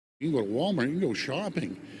You can go to Walmart, you can go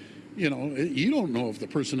shopping. You know, you don't know if the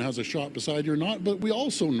person has a shot beside you or not, but we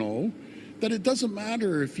also know that it doesn't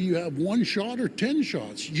matter if you have 1 shot or 10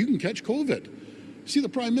 shots, you can catch COVID. See, the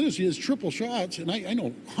Prime Minister has triple shots, and I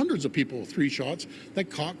know hundreds of people with 3 shots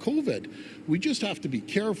that caught COVID. We just have to be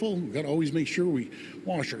careful. We've got to always make sure we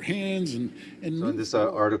wash our hands and so in this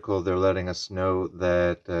article, they're letting us know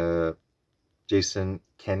that Jason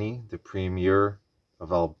Kenney, the Premier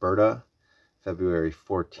of Alberta, February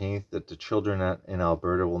 14th, that the children in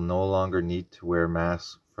Alberta will no longer need to wear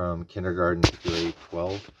masks from kindergarten to grade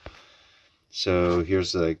 12. So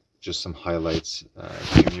here's just some highlights.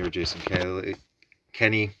 Premier Jason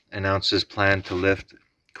Kenney announces plan to lift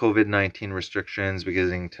COVID-19 restrictions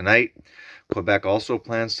beginning tonight. Quebec also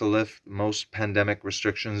plans to lift most pandemic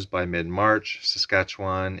restrictions by mid-March.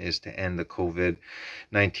 Saskatchewan is to end the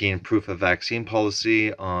COVID-19 proof of vaccine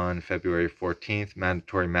policy on February 14th.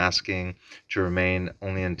 Mandatory masking to remain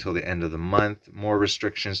only until the end of the month. More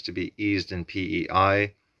restrictions to be eased in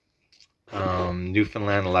PEI.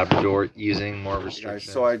 Newfoundland and Labrador easing more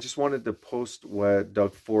restrictions. So I just wanted to post what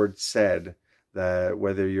Doug Ford said, that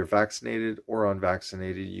whether you're vaccinated or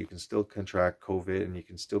unvaccinated, you can still contract COVID and you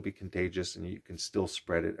can still be contagious and you can still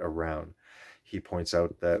spread it around. He points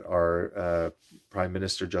out that our Prime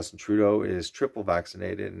Minister Justin Trudeau is triple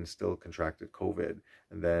vaccinated and still contracted COVID.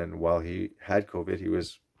 And then while he had COVID, he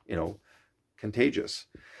was, contagious.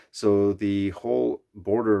 So the whole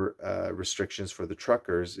border restrictions for the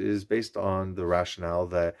truckers is based on the rationale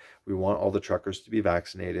that we want all the truckers to be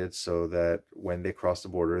vaccinated so that when they cross the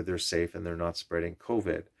border, they're safe and they're not spreading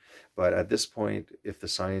COVID. But at this point, if the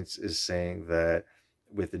science is saying that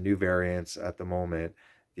with the new variants at the moment,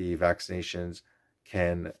 the vaccinations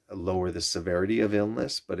can lower the severity of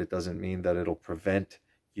illness, but it doesn't mean that it'll prevent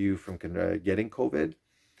you from getting COVID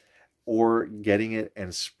or getting it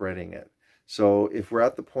and spreading it. So if we're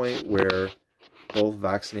at the point where both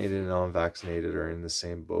vaccinated and unvaccinated are in the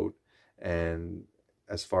same boat, and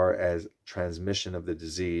as far as transmission of the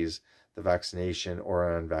disease, the vaccination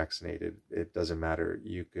or unvaccinated, it doesn't matter.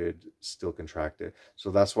 You could still contract it.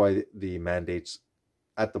 So that's why the mandates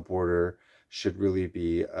at the border should really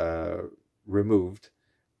be removed,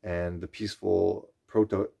 and the peaceful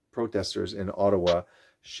protesters in Ottawa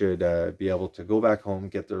should be able to go back home,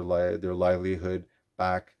 get their livelihood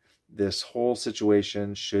back. This whole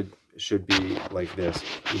situation should be like this.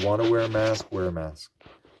 You want to wear a mask, wear a mask.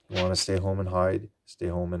 You want to stay home and hide, stay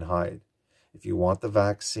home and hide. If you want the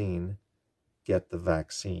vaccine, get the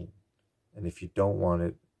vaccine. And if you don't want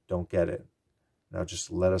it, don't get it. Now just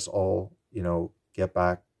let us all, get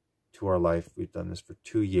back to our life. We've done this for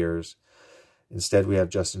 2 years. Instead, we have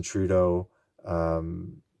Justin Trudeau,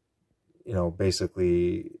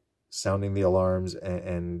 basically sounding the alarms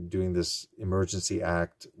and doing this emergency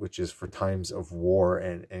act, which is for times of war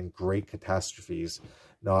and great catastrophes,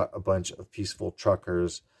 not a bunch of peaceful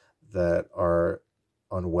truckers that are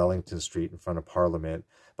on Wellington Street in front of Parliament.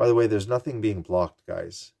 By the way, there's nothing being blocked,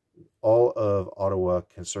 guys. All of Ottawa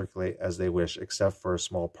can circulate as they wish, except for a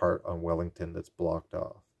small part on Wellington that's blocked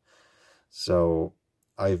off. So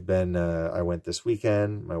I went this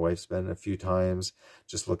weekend. My wife's been a few times.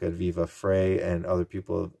 Just look at Viva Frey and other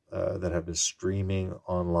people that have been streaming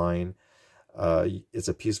online. It's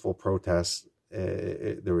a peaceful protest.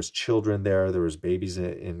 There was children there. There was babies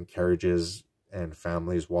in carriages and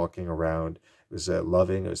families walking around. It was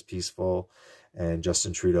loving. It was peaceful. And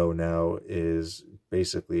Justin Trudeau now is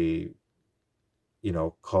basically,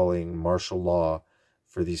 calling martial law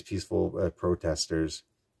for these peaceful protesters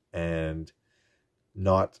and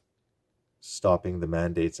not stopping the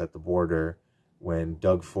mandates at the border when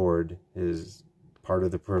Doug Ford is part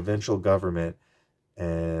of the provincial government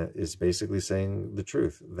and is basically saying the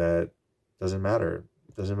truth, that doesn't matter.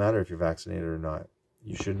 It doesn't matter if you're vaccinated or not.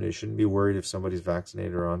 You shouldn't be worried if somebody's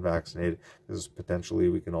vaccinated or unvaccinated, because potentially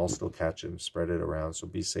we can all still catch it and spread it around. So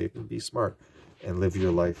be safe and be smart and live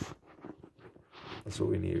your life. That's what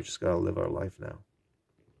we need. We just got to live our life now.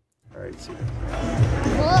 All right, see you. See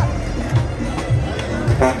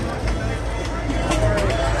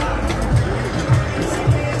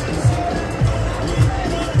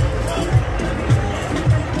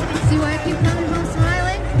why I keep coming home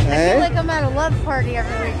smiling? Hey? I feel like I'm at a love party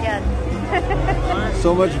every weekend.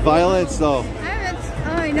 So much violence, though.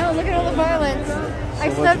 I know, look at all the violence. I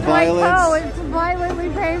stubbed my toe. It's violently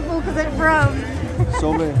painful because it froze.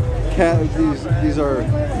 So many these are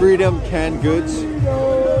Freedom canned goods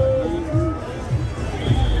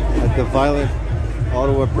at the violent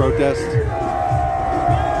Ottawa protest.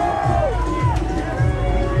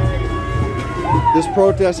 This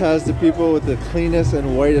protest has the people with the cleanest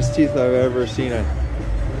and whitest teeth I've ever seen it.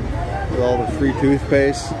 With all the free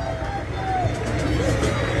toothpaste.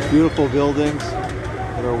 Beautiful buildings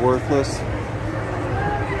that are worthless.